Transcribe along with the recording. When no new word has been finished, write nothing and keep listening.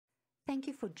Thank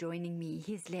you for joining me.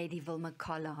 Here's Lady Vilma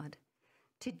Collard.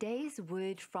 Today's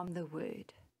word from the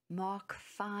Word, Mark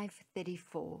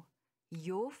 5:34.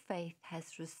 Your faith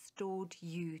has restored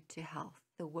you to health,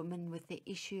 the woman with the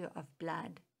issue of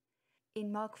blood.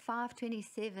 In Mark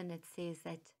 5:27 it says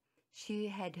that she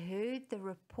had heard the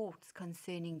reports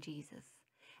concerning Jesus,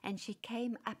 and she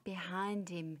came up behind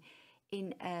him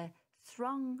in a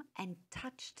throng and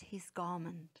touched his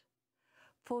garment.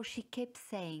 For she kept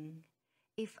saying,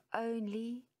 if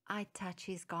only I touch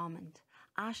his garment,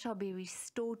 I shall be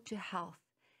restored to health.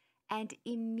 And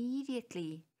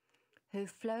immediately her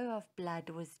flow of blood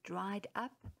was dried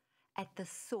up at the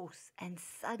source, and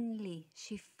suddenly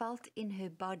she felt in her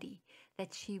body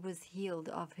that she was healed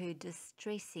of her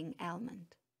distressing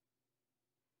ailment.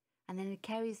 And then it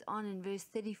carries on in verse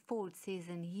 34, it says,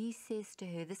 and he says to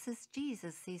her, this is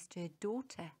Jesus, says to her,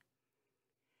 daughter,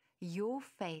 your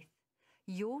faith,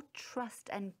 your trust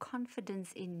and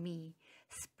confidence in me,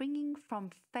 springing from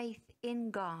faith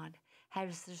in God,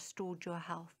 has restored your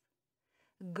health.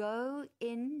 Go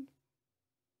in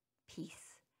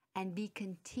peace and be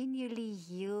continually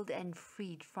healed and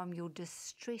freed from your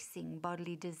distressing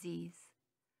bodily disease.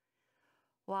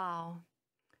 Wow.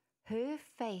 Her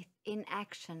faith in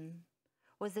action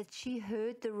was that she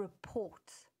heard the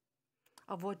report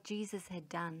of what Jesus had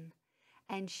done,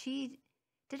 and she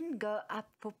didn't go up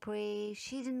for prayer.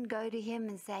 She didn't go to him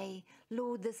and say,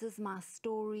 Lord, this is my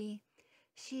story.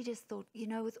 She just thought,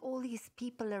 with all these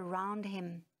people around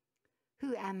him,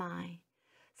 who am I?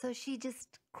 So she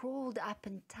just crawled up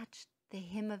and touched the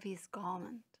hem of his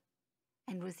garment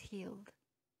and was healed.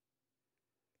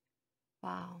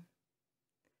 Wow.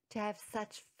 To have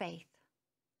such faith.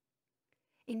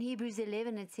 In Hebrews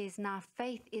 11 it says, now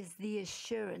faith is the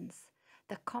assurance,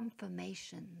 the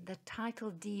confirmation, the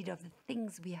title deed of the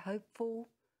things we hope for,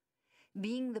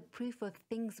 being the proof of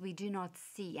things we do not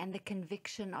see and the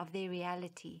conviction of their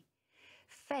reality.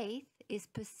 Faith is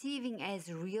perceiving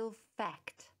as real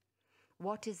fact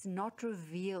what is not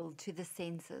revealed to the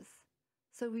senses.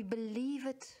 So we believe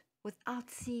it without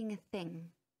seeing a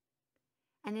thing.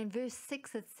 And in verse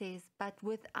 6 it says, but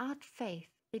without faith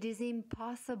it is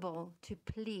impossible to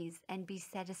please and be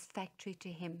satisfactory to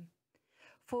him.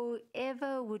 For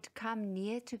whoever would come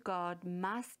near to God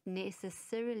must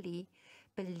necessarily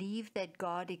believe that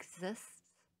God exists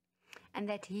and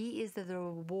that he is the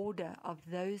rewarder of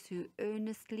those who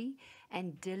earnestly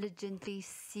and diligently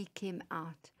seek him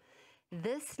out.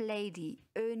 This lady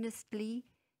earnestly,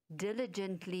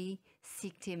 diligently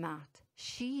sought him out.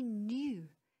 She knew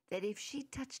that if she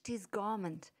touched his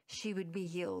garment, she would be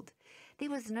healed. There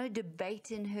was no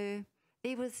debate in her.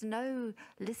 There was no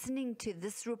listening to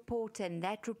this report and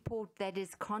that report that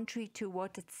is contrary to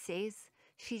what it says.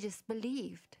 She just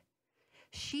believed.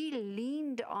 She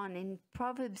leaned on, in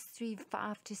Proverbs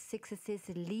 3:5-6, it says,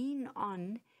 lean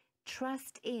on,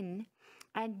 trust in,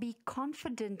 and be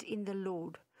confident in the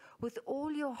Lord with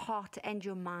all your heart and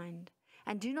your mind,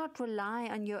 and do not rely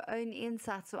on your own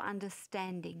insights or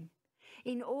understanding.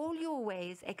 In all your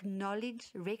ways acknowledge,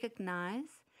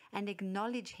 recognize, and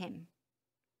acknowledge him.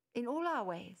 In all our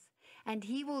ways, and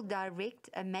he will direct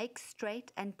and make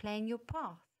straight and plain your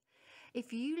path.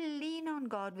 If you lean on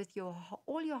God with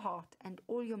all your heart and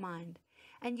all your mind,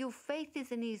 and your faith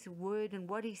is in his word and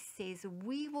what he says,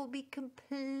 we will be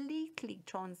completely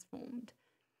transformed.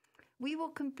 We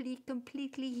will be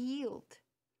completely healed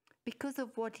because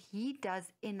of what he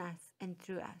does in us and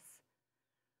through us.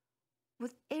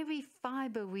 With every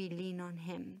fiber we lean on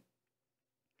him.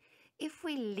 If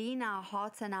we lean our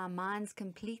hearts and our minds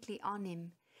completely on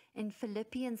him, in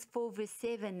Philippians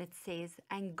 4:7 it says,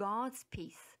 and God's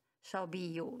peace shall be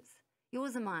yours.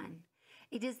 Yours and mine.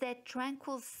 It is that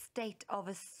tranquil state of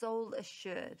a soul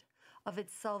assured of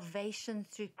its salvation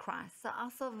through Christ. So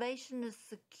our salvation is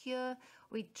secure.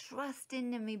 We trust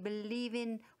in him. We believe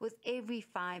in with every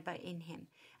fiber in him.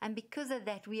 And because of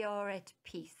that, we are at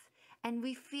peace. And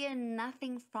we fear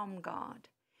nothing from God.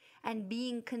 And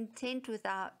being content with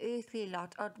our earthly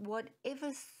lot, of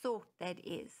whatever sort that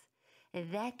is,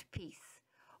 that peace,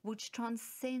 which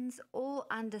transcends all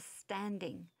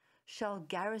understanding, shall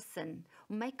garrison,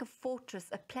 make a fortress,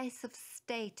 a place of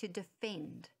stay to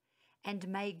defend. And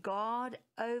may God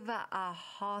over our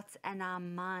hearts and our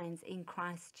minds in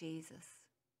Christ Jesus.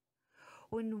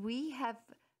 When we have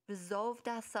resolved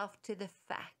ourselves to the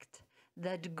fact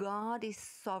that God is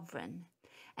sovereign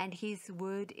and his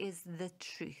word is the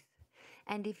truth,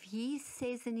 and if he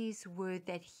says in his word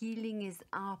that healing is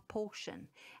our portion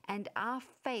and our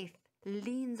faith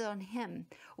leans on him,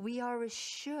 we are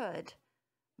assured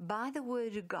by the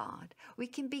word of God, we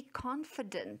can be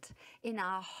confident in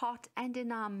our heart and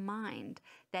in our mind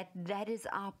that that is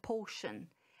our portion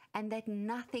and that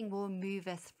nothing will move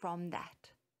us from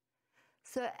that.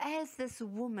 So as this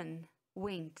woman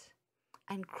went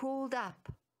and crawled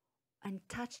up and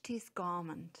touched his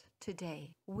garment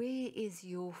today, where is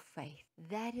your faith?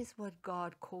 That is what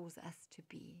God calls us to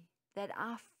be, that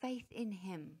our faith in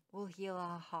him will heal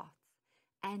our hearts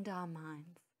and our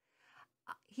minds,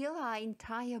 heal our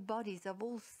entire bodies of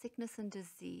all sickness and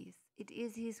disease. It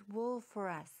is his will for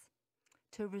us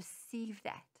to receive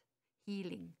that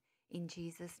healing in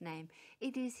Jesus' name.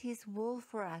 It is his will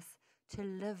for us to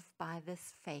live by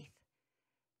this faith,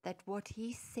 that what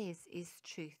he says is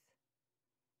truth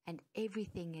and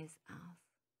everything is ours.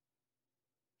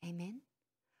 Amen.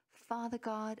 Father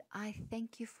God, I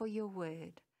thank you for your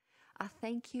word. I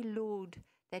thank you, Lord,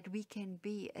 that we can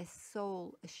be a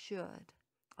soul assured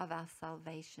of our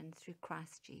salvation through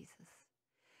Christ Jesus.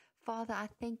 Father, I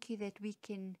thank you that we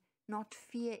can not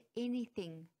fear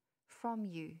anything from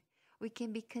you. We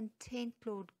can be content,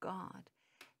 Lord God,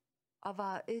 of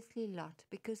our earthly lot,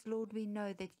 because, Lord, we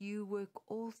know that you work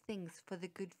all things for the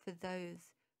good for those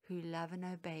who love and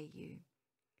obey you.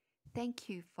 Thank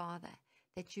you, Father,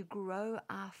 that you grow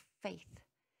our faith,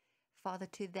 Father,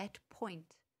 to that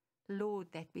point, Lord,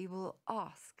 that we will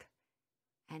ask,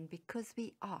 and because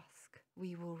we ask,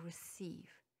 we will receive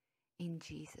in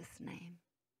Jesus' name.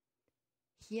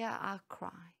 Hear our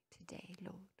cry today,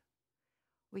 Lord.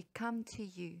 We come to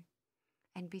you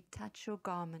and we touch your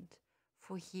garment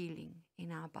for healing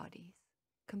in our bodies,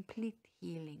 complete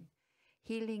healing,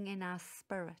 healing in our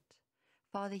spirit,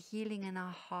 Father, healing in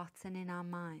our hearts and in our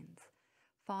minds.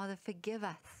 Father, forgive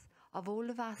us of all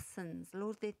of our sins,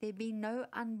 Lord, that there be no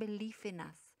unbelief in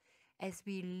us as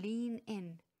we lean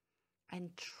in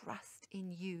and trust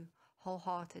in you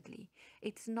wholeheartedly.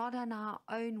 It's not on our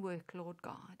own work, Lord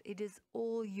God. It is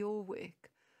all your work.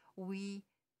 We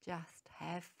just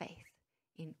have faith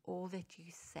in all that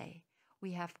you say.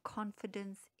 We have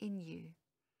confidence in you,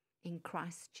 in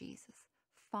Christ Jesus.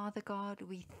 Father God,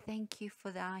 we thank you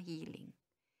for our healing.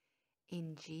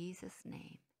 In Jesus'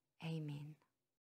 name, amen.